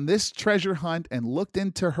on this treasure hunt and looked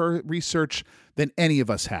into her research than any of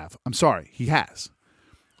us have. I'm sorry, he has.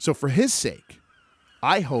 So for his sake,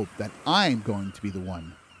 I hope that I'm going to be the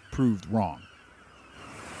one proved wrong.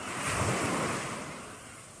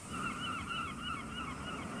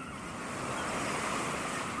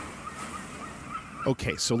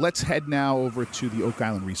 Okay, so let's head now over to the Oak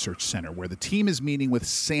Island Research Center, where the team is meeting with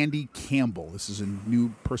Sandy Campbell. This is a new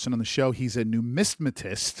person on the show. He's a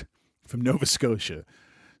numismatist from Nova Scotia.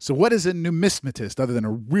 So what is a numismatist, other than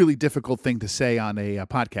a really difficult thing to say on a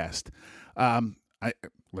podcast?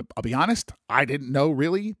 I'll be honest, I didn't know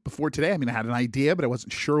really before today. I mean, I had an idea, but I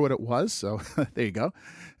wasn't sure what it was. So there you go.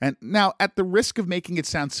 And now, at the risk of making it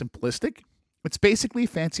sound simplistic, it's basically a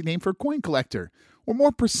fancy name for a coin collector. Or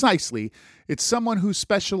more precisely, it's someone who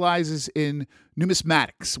specializes in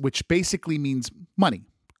numismatics, which basically means money,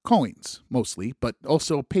 coins mostly, but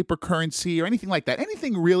also paper currency or anything like that.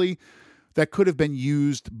 Anything really that could have been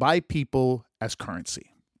used by people as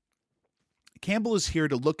currency. Campbell is here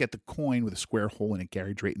to look at the coin with a square hole in it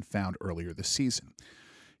Gary Drayton found earlier this season.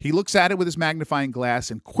 He looks at it with his magnifying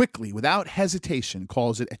glass and quickly, without hesitation,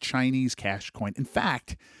 calls it a Chinese cash coin. In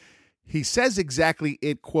fact, he says exactly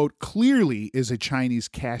it, quote, clearly is a Chinese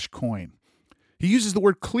cash coin. He uses the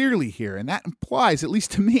word clearly here, and that implies, at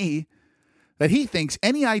least to me, that he thinks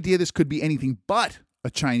any idea this could be anything but a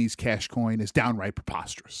Chinese cash coin is downright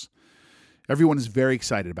preposterous. Everyone is very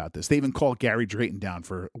excited about this. They even call Gary Drayton down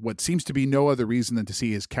for what seems to be no other reason than to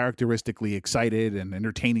see his characteristically excited and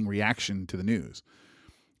entertaining reaction to the news.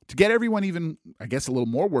 To get everyone even, I guess, a little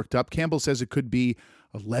more worked up, Campbell says it could be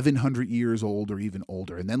 1,100 years old or even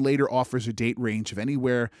older, and then later offers a date range of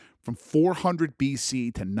anywhere from 400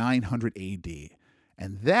 BC to 900 AD.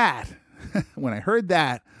 And that, when I heard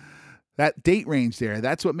that date range there,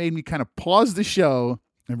 that's what made me kind of pause the show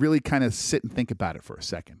and really kind of sit and think about it for a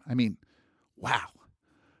second. I mean, wow,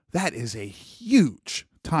 that is a huge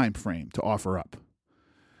time frame to offer up.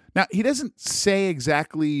 Now, he doesn't say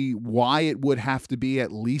exactly why it would have to be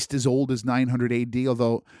at least as old as 900 AD,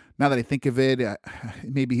 although now that I think of it,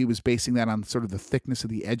 maybe he was basing that on sort of the thickness of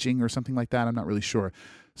the edging or something like that. I'm not really sure.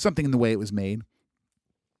 Something in the way it was made.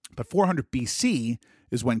 But 400 BC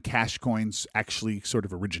is when cash coins actually sort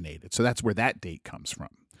of originated. So that's where that date comes from.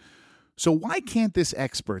 So why can't this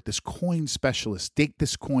expert, this coin specialist, date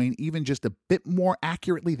this coin even just a bit more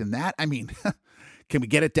accurately than that? I mean, can we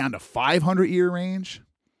get it down to 500-year range?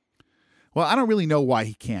 Well, I don't really know why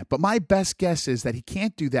he can't, but my best guess is that he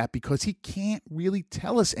can't do that because he can't really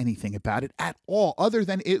tell us anything about it at all, other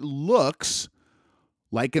than it looks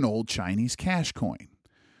like an old Chinese cash coin.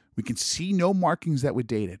 We can see no markings that would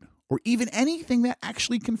date it, or even anything that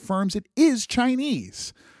actually confirms it is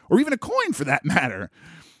Chinese, or even a coin for that matter.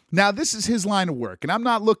 Now, this is his line of work, and I'm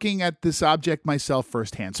not looking at this object myself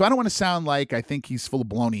firsthand, so I don't want to sound like I think he's full of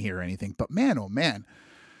baloney here or anything, but man, oh man,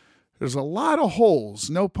 there's a lot of holes,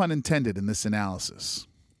 no pun intended, in this analysis.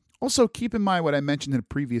 Also, keep in mind what I mentioned in a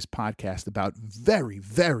previous podcast about very,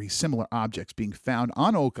 very similar objects being found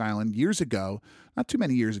on Oak Island years ago, not too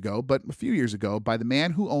many years ago, but a few years ago, by the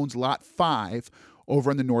man who owns Lot 5 over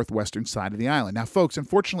on the northwestern side of the island. Now, folks,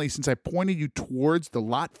 unfortunately, since I pointed you towards the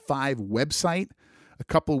Lot 5 website a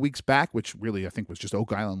couple of weeks back, which really I think was just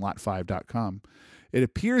oakislandlot5.com, it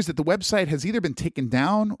appears that the website has either been taken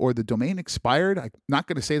down or the domain expired. I'm not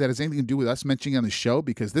going to say that has anything to do with us mentioning it on the show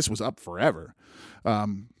because this was up forever.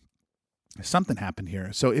 Something happened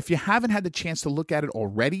here. So if you haven't had the chance to look at it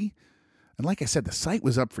already, and like I said, the site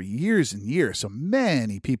was up for years and years, so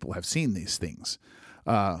many people have seen these things.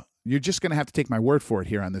 You're just going to have to take my word for it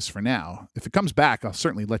here on this for now. If it comes back, I'll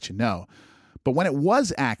certainly let you know. But when it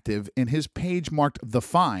was active in his page marked The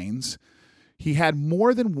Finds, he had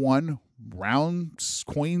more than one round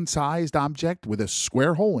coin-sized object with a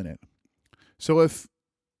square hole in it. So if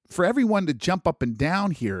for everyone to jump up and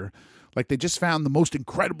down here like they just found the most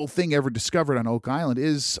incredible thing ever discovered on Oak Island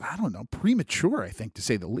is, I don't know, premature, I think, to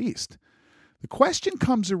say the least. The question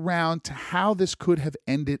comes around to how this could have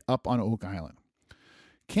ended up on Oak Island.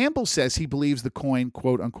 Campbell says he believes the coin,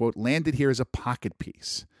 quote unquote, landed here as a pocket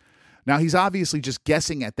piece. Now, he's obviously just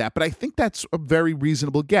guessing at that, but I think that's a very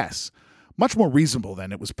reasonable guess. Much more reasonable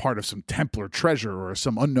than it was part of some Templar treasure or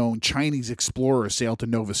some unknown Chinese explorer sailed to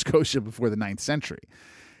Nova Scotia before the 9th century.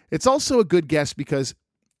 It's also a good guess because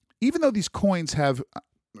even though these coins have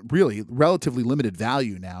really relatively limited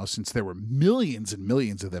value now, since there were millions and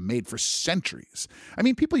millions of them made for centuries. I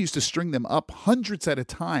mean, people used to string them up hundreds at a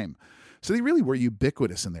time. So they really were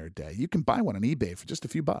ubiquitous in their day. You can buy one on eBay for just a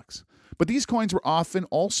few bucks. But these coins were often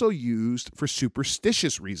also used for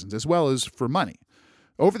superstitious reasons as well as for money.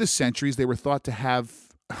 Over the centuries, they were thought to have,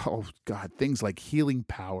 things like healing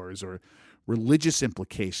powers or religious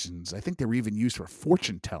implications. I think they were even used for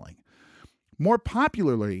fortune telling. More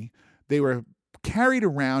popularly, they were carried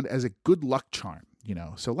around as a good luck charm,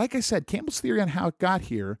 So like I said, Campbell's theory on how it got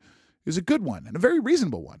here is a good one and a very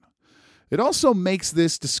reasonable one. It also makes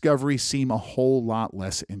this discovery seem a whole lot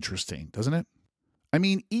less interesting, doesn't it? I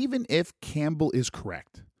mean, even if Campbell is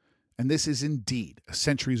correct, and this is indeed a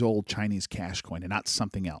centuries-old Chinese cash coin and not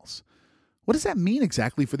something else, what does that mean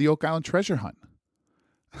exactly for the Oak Island treasure hunt?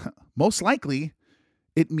 Most likely,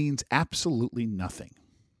 it means absolutely nothing.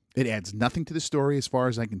 It adds nothing to the story as far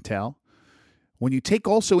as I can tell. When you take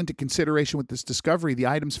also into consideration with this discovery the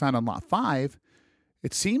items found on Lot 5,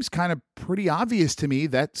 it seems kind of pretty obvious to me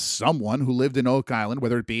that someone who lived in Oak Island,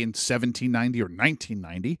 whether it be in 1790 or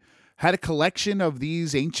 1990, had a collection of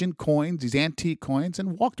these ancient coins, these antique coins,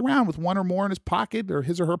 and walked around with one or more in his pocket or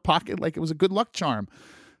his or her pocket like it was a good luck charm.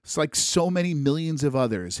 It's like so many millions of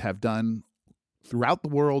others have done throughout the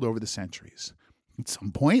world over the centuries. At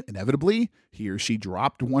some point, inevitably, he or she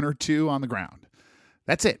dropped one or two on the ground.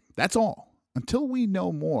 That's it. That's all. Until we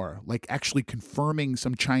know more, like actually confirming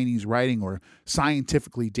some Chinese writing or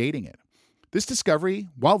scientifically dating it. This discovery,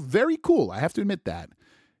 while very cool, I have to admit that,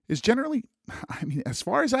 is generally, as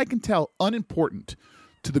far as I can tell, unimportant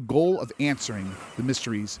to the goal of answering the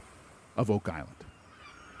mysteries of Oak Island.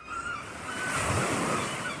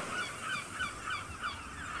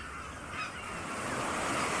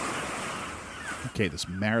 Okay, this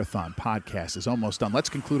marathon podcast is almost done. Let's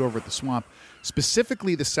conclude over at the swamp,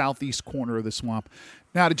 specifically the southeast corner of the swamp.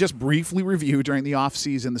 Now, to just briefly review, during the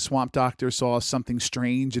off-season, the swamp doctor saw something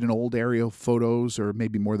strange in an old aerial photos, or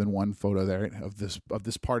maybe more than one photo there of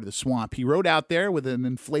this part of the swamp. He rode out there with an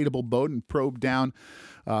inflatable boat and probed down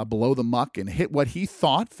below the muck and hit what he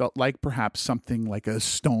thought felt like perhaps something like a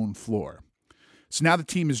stone floor. So now the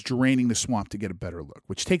team is draining the swamp to get a better look,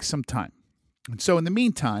 which takes some time. And so in the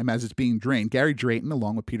meantime, as it's being drained, Gary Drayton,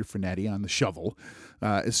 along with Peter Frenetti on the shovel,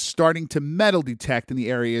 is starting to metal detect in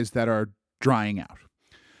the areas that are drying out.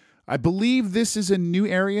 I believe this is a new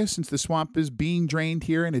area since the swamp is being drained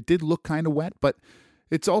here, and it did look kind of wet, but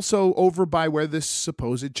it's also over by where this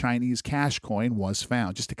supposed Chinese cash coin was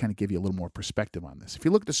found, just to kind of give you a little more perspective on this. If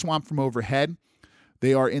you look at the swamp from overhead,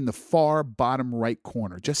 they are in the far bottom right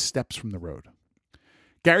corner, just steps from the road.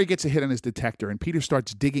 Gary gets a hit on his detector, and Peter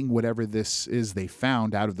starts digging whatever this is they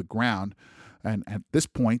found out of the ground, and at this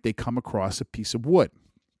point, they come across a piece of wood,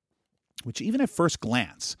 which even at first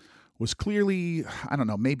glance was clearly, I don't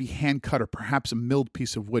know, maybe hand-cut or perhaps a milled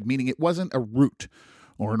piece of wood, meaning it wasn't a root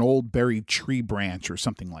or an old buried tree branch or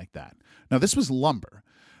something like that. Now, this was lumber,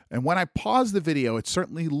 and when I paused the video, it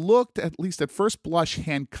certainly looked, at least at first blush,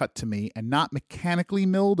 hand-cut to me and not mechanically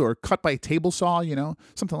milled or cut by a table saw,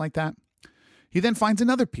 something like that. He then finds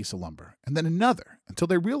another piece of lumber, and then another, until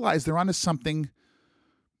they realize they're onto something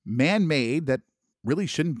man-made that really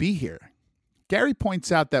shouldn't be here. Gary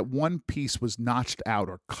points out that one piece was notched out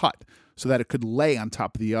or cut so that it could lay on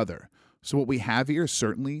top of the other. So what we have here is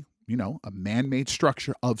certainly, a man-made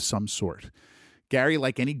structure of some sort. Gary,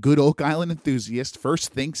 like any good Oak Island enthusiast,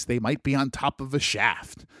 first thinks they might be on top of a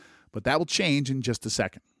shaft, but that will change in just a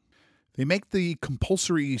second. They make the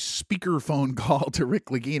compulsory speakerphone call to Rick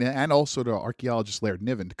Lagina and also to archaeologist Laird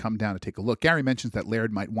Niven to come down and take a look. Gary mentions that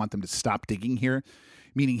Laird might want them to stop digging here,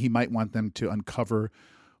 meaning he might want them to uncover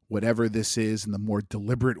whatever this is in the more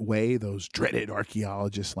deliberate way those dreaded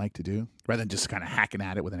archaeologists like to do, rather than just kind of hacking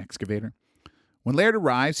at it with an excavator. When Laird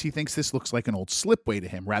arrives, he thinks this looks like an old slipway to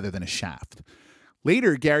him rather than a shaft.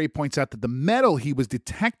 Later, Gary points out that the metal he was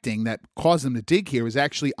detecting that caused them to dig here was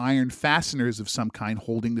actually iron fasteners of some kind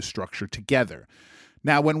holding the structure together.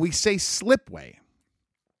 Now, when we say slipway,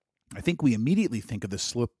 I think we immediately think of the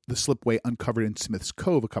slipway uncovered in Smith's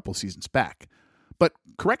Cove a couple seasons back. But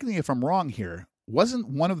correct me if I'm wrong here, wasn't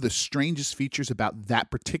one of the strangest features about that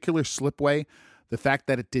particular slipway the fact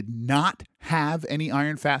that it did not have any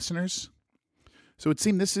iron fasteners? So it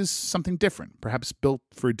seemed this is something different, perhaps built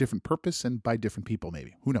for a different purpose and by different people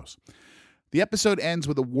maybe. Who knows? The episode ends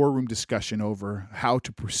with a war room discussion over how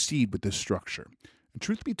to proceed with this structure. And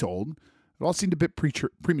truth be told, it all seemed a bit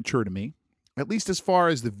premature to me, at least as far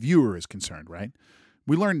as the viewer is concerned, right?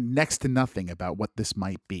 We learned next to nothing about what this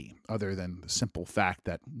might be, other than the simple fact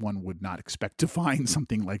that one would not expect to find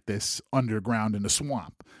something like this underground in a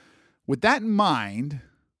swamp. With that in mind,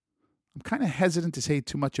 I'm kind of hesitant to say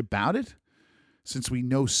too much about it, since we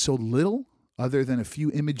know so little other than a few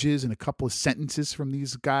images and a couple of sentences from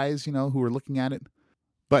these guys, who are looking at it.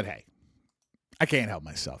 But hey, I can't help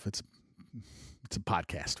myself. It's a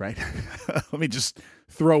podcast, right? Let me just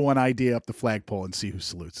throw one idea up the flagpole and see who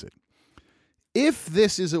salutes it. If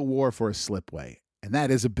this is a war for a slipway, and that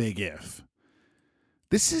is a big if,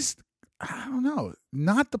 this is, I don't know,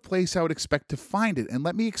 not the place I would expect to find it. And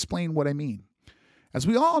let me explain what I mean. As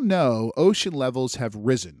we all know, ocean levels have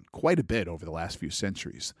risen quite a bit over the last few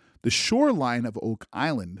centuries. The shoreline of Oak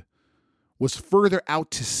Island was further out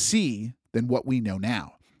to sea than what we know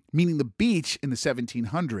now, meaning the beach in the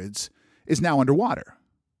 1700s is now underwater.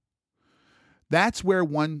 That's where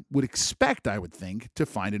one would expect, I would think, to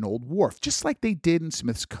find an old wharf, just like they did in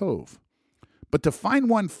Smith's Cove. But to find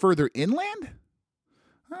one further inland?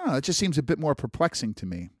 It just seems a bit more perplexing to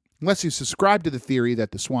me. Unless you subscribe to the theory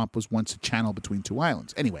that the swamp was once a channel between two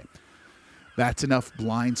islands. Anyway, that's enough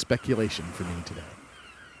blind speculation for me today.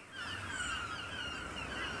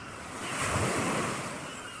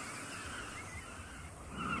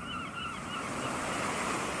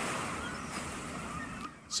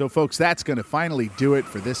 So, folks, that's going to finally do it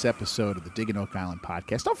for this episode of the Digging Oak Island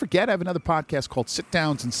podcast. Don't forget, I have another podcast called Sit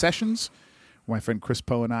Downs and Sessions, where my friend Chris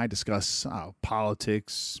Poe and I discuss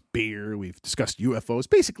politics, beer. We've discussed UFOs,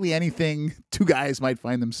 basically anything two guys might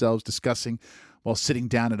find themselves discussing while sitting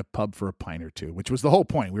down at a pub for a pint or two, which was the whole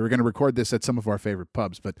point. We were going to record this at some of our favorite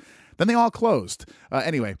pubs, but then they all closed.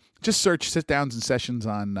 Anyway, just search Sit Downs and Sessions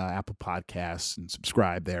on Apple Podcasts and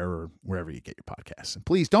subscribe there or wherever you get your podcasts. And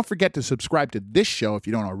please don't forget to subscribe to this show if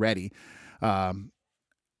you don't already,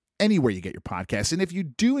 anywhere you get your podcasts. And if you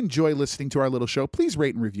do enjoy listening to our little show, please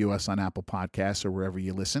rate and review us on Apple Podcasts or wherever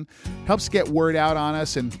you listen. Helps get word out on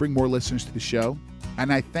us and bring more listeners to the show.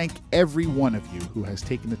 And I thank every one of you who has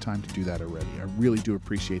taken the time to do that already. I really do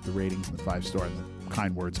appreciate the ratings and the 5-star and the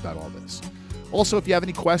kind words about all this. Also, if you have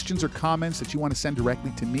any questions or comments that you want to send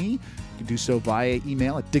directly to me, you can do so via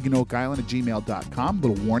email at diggingoakisland@gmail.com.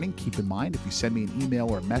 Little warning, keep in mind, if you send me an email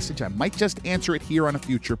or a message, I might just answer it here on a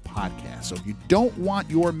future podcast. So if you don't want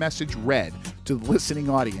your message read to the listening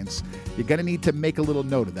audience, you're going to need to make a little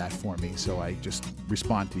note of that for me, so I just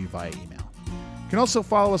respond to you via email. can also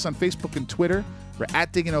follow us on Facebook and Twitter. We're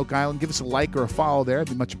at Digging Oak Island. Give us a like or a follow there. It'd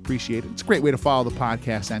be much appreciated. It's a great way to follow the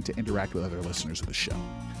podcast and to interact with other listeners of the show.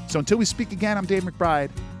 So until we speak again, I'm Dave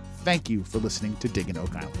McBride. Thank you for listening to Digging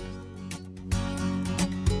Oak Island.